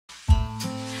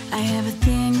I have a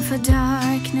thing for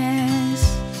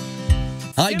darkness.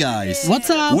 Hi guys! What's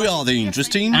up? We are the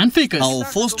Interesting and Ficus. Our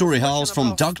 4-story house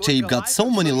from Duct Tape got so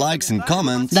many likes and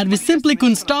comments that we simply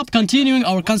couldn't stop continuing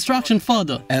our construction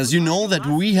further. As you know that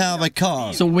we have a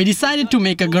car. So we decided to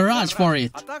make a garage for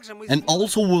it. And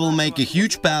also we will make a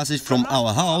huge passage from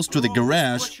our house to the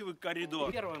garage.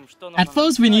 At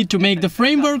first we need to make the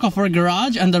framework of our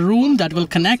garage and the room that will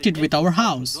connect it with our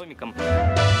house.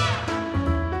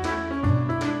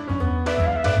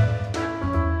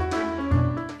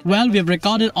 Well, we have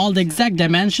recorded all the exact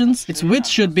dimensions. Its width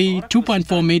should be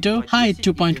 2.4 meter, height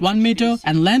 2.1 meter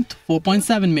and length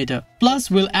 4.7 meter. Plus,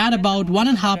 we'll add about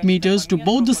 1.5 meters to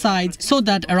both the sides so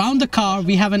that around the car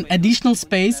we have an additional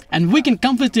space and we can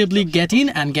comfortably get in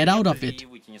and get out of it.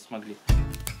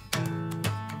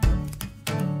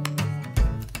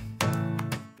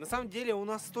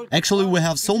 Actually, we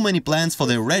have so many plans for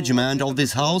the arrangement of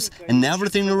this house and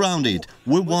everything around it.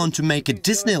 We want to make a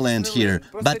Disneyland here,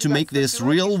 but to make this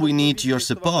real we need your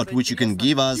support, which you can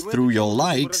give us through your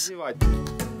likes.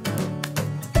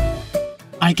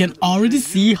 I can already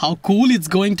see how cool it's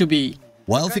going to be.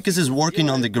 While Ficus is working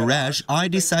on the garage, I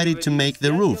decided to make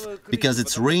the roof, because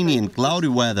it's rainy and cloudy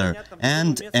weather,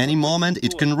 and any moment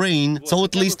it can rain, so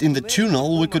at least in the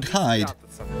tunnel we could hide.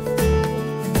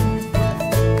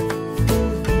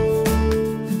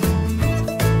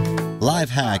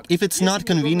 Life hack: if it's not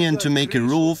convenient to make a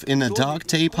roof in a duct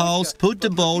tape house, put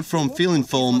the board from filling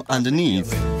foam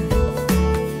underneath.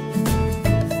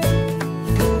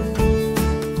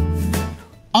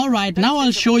 Alright, now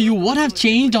I'll show you what have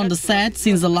changed on the set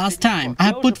since the last time. I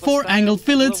have put 4 angle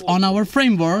fillets on our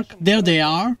framework. There they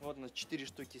are.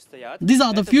 These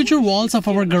are the future walls of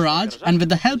our garage, and with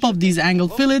the help of these angle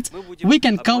fillets, we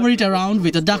can cover it around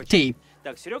with a duct tape.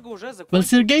 Well,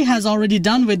 Sergey has already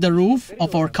done with the roof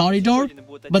of our corridor,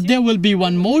 but there will be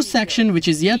one more section which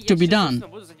is yet to be done.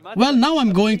 Well, now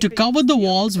I'm going to cover the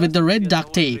walls with the red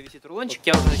duct tape.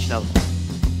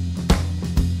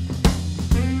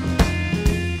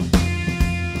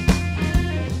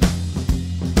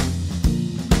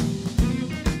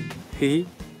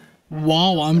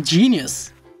 Wow, I'm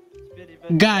genius!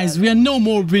 Guys, we are no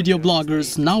more video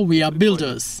bloggers, now we are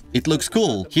builders. It looks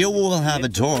cool. Here we will have a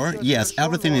door. Yes,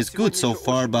 everything is good so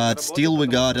far, but still we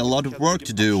got a lot of work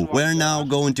to do. We're now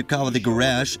going to cover the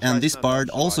garage, and this part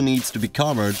also needs to be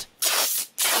covered.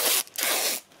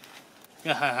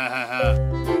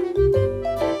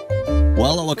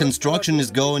 Well, our construction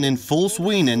is going in full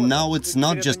swing, and now it's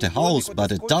not just a house,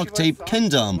 but a duct tape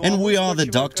kingdom, and we are the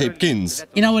duct tape kings.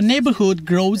 In our neighborhood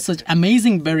grows such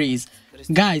amazing berries.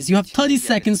 Guys, you have 30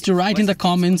 seconds to write in the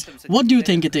comments what do you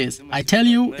think it is. I tell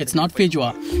you, it's not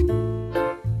feijoa.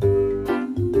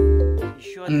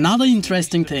 Another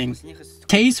interesting thing,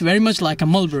 tastes very much like a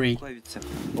mulberry.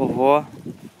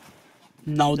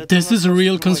 Now this is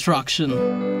real construction.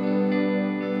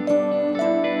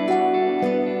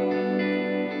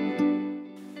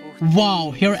 Wow,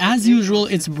 here as usual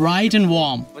it's bright and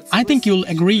warm. I think you'll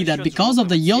agree that because of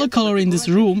the yellow color in this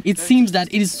room, it seems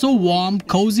that it is so warm,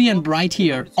 cozy and bright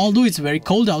here, although it's very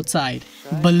cold outside.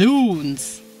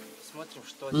 Balloons!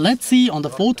 Let's see on the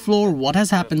 4th floor what has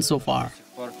happened so far.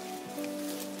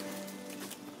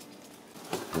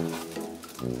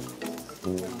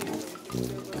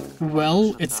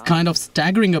 Well, it's kind of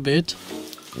staggering a bit.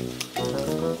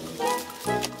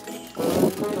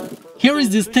 Here is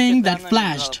this thing that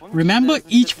flashed. Remember,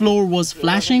 each floor was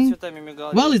flashing?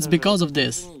 Well, it's because of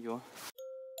this.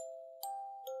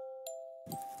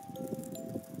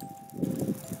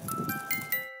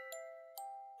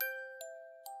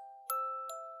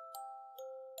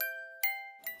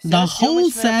 The whole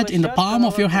set in the palm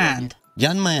of your hand.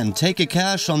 Young man, take a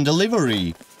cash on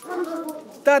delivery.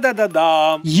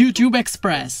 YouTube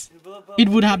Express. It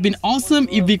would have been awesome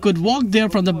if we could walk there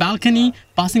from the balcony,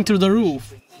 passing through the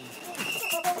roof.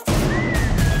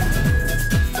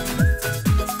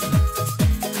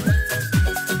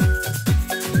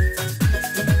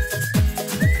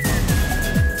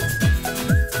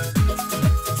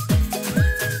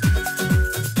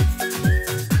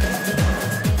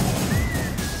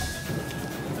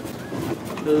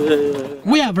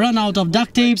 We have run out of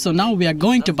duct tape, so now we are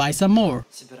going to buy some more.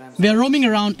 We are roaming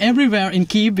around everywhere in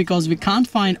Kyiv because we can't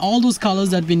find all those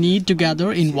colors that we need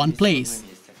together in one place.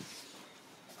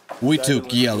 We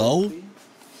took yellow,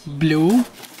 blue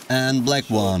and black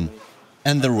one.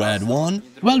 And the red one?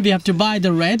 Well, we have to buy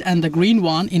the red and the green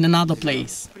one in another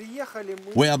place.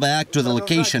 We are back to the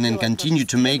location and continue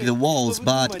to make the walls,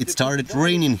 but it started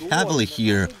raining heavily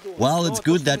here. Well, it's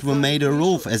good that we made a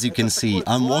roof, as you can see.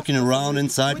 I'm walking around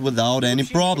inside without any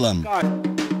problem.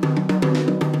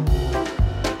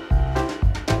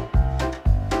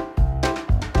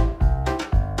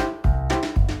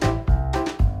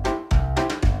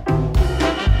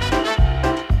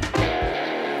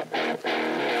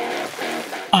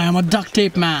 I'm a duct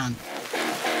tape man.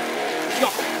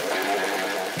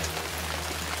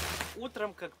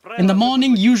 In the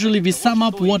morning, usually we sum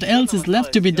up what else is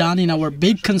left to be done in our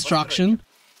big construction.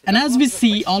 And as we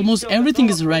see, almost everything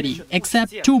is ready,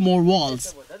 except 2 more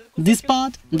walls. This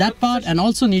part, that part, and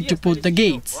also need to put the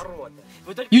gates.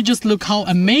 You just look how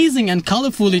amazing and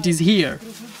colorful it is here.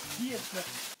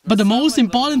 But the most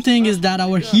important thing is that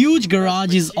our huge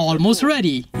garage is almost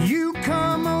ready. You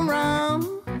come around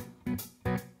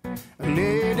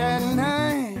late at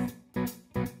night,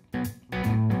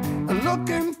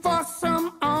 looking for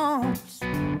some arms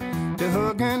to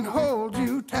hug and hold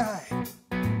you tight.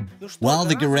 Well,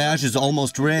 the garage is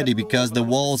almost ready because the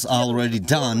walls are already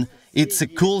done. It's a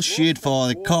cool sheet for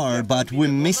the car, but we're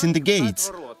missing the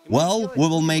gates. Well, we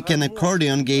will make an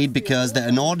accordion gate because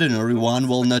an ordinary one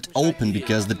will not open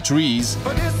because the trees.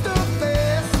 But it's the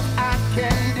best I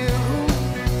can do.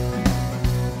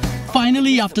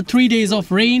 Finally, after 3 days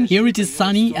of rain, here it is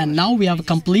sunny, and now we have a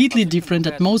completely different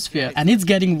atmosphere, and it's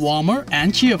getting warmer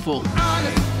and cheerful.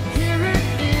 Honest, here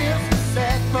it is,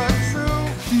 sad but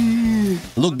true.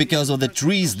 Look, because of the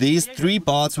trees, these 3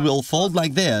 parts will fold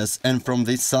like this, and from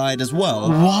this side as well.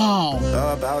 Wow!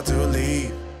 About to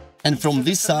leave And from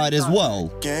this side as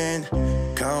well. again.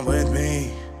 Come with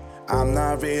me. I'm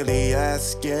not really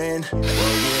asking. We'll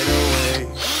get away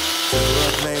to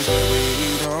a place where we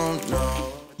don't know.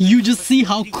 You just see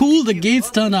how cool the gates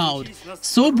turn out.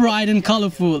 So bright and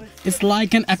colorful. It's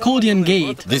like an accordion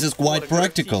gate. This is quite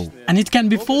practical. And it can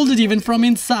be folded even from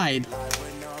inside.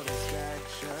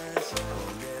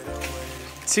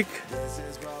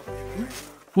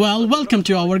 Well, welcome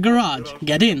to our garage.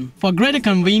 Get in. For greater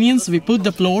convenience, we put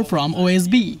the floor from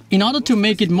OSB. In order to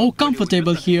make it more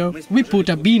comfortable here, we put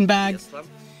a beanbag.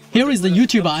 Here is the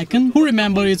YouTube icon. Who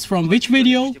remember it's from which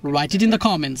video? Write it in the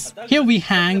comments. Here we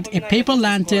hanged a paper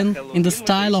lantern in the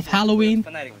style of Halloween.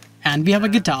 And we have a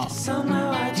guitar.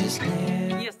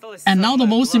 And now the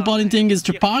most important thing is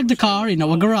to park the car in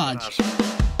our garage.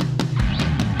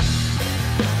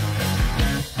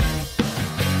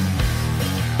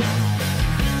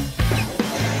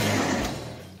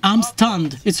 I'm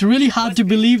stunned. It's really hard to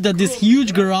believe that this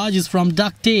huge garage is from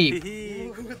duct tape.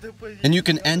 And you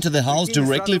can enter the house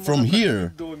directly from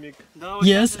here.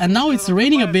 Yes, and now it's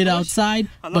raining a bit outside,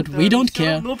 but we don't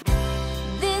care.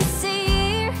 This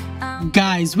year,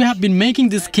 Guys, we have been making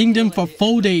this kingdom for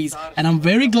 4 days, and I'm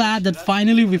very glad that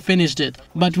finally we finished it.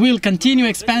 But we'll continue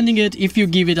expanding it if you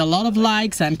give it a lot of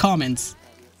likes and comments.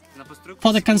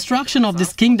 For the construction of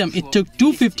this kingdom, it took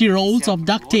 250 rolls of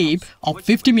duct tape of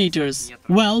 50 meters.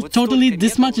 Well, totally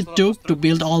this much it took to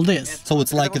build all this. So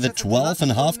it's like the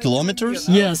 12.5 kilometers?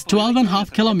 Yes,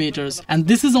 12.5 kilometers. And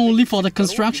this is only for the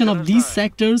construction of these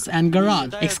sectors and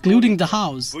garage, excluding the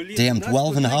house. Damn,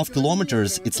 12.5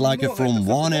 kilometers. It's like from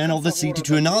one end of the city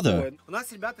to another.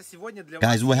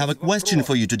 Guys, we have a question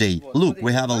for you today. Look,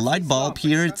 we have a light bulb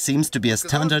here. It seems to be a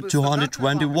standard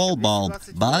 220 volt bulb,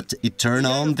 but it turns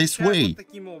on this way.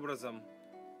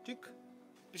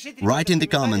 Write in the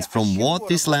comments from what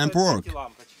this lamp works.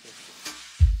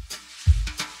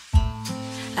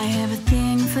 I have a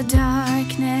thing for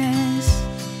darkness,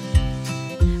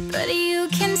 but you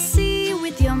can see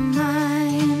with your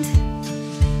mind.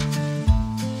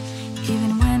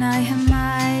 Even when I have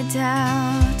my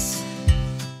doubts.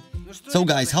 So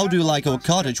guys, how do you like our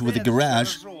cottage with the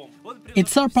garage? It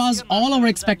surpassed all our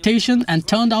expectations and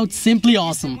turned out simply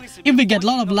awesome. If we get a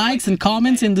lot of likes and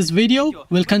comments in this video,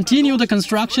 we'll continue the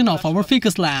construction of our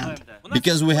ficus land.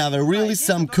 Because we have really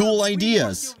some cool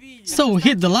ideas. So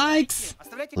hit the likes.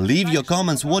 Leave your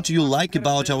comments what you like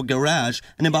about our garage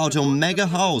and about our mega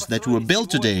house that we built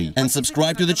today. And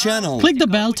subscribe to the channel. Click the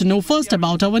bell to know first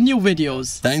about our new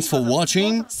videos. Thanks for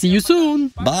watching. See you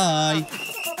soon. Bye.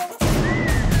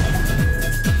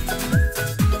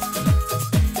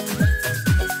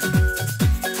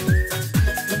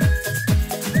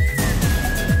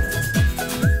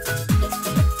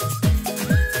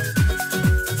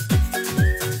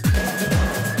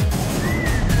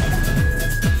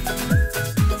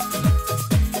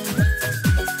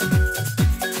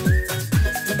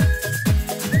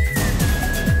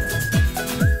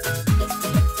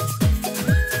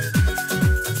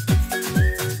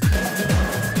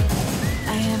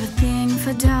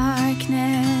 For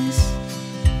darkness,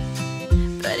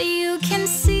 but you can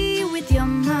see with your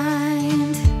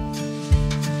mind.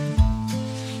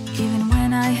 Even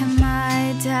when I have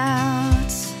my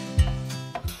doubts.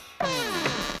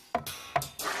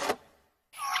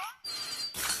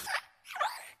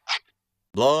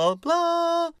 Blah,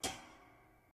 blah.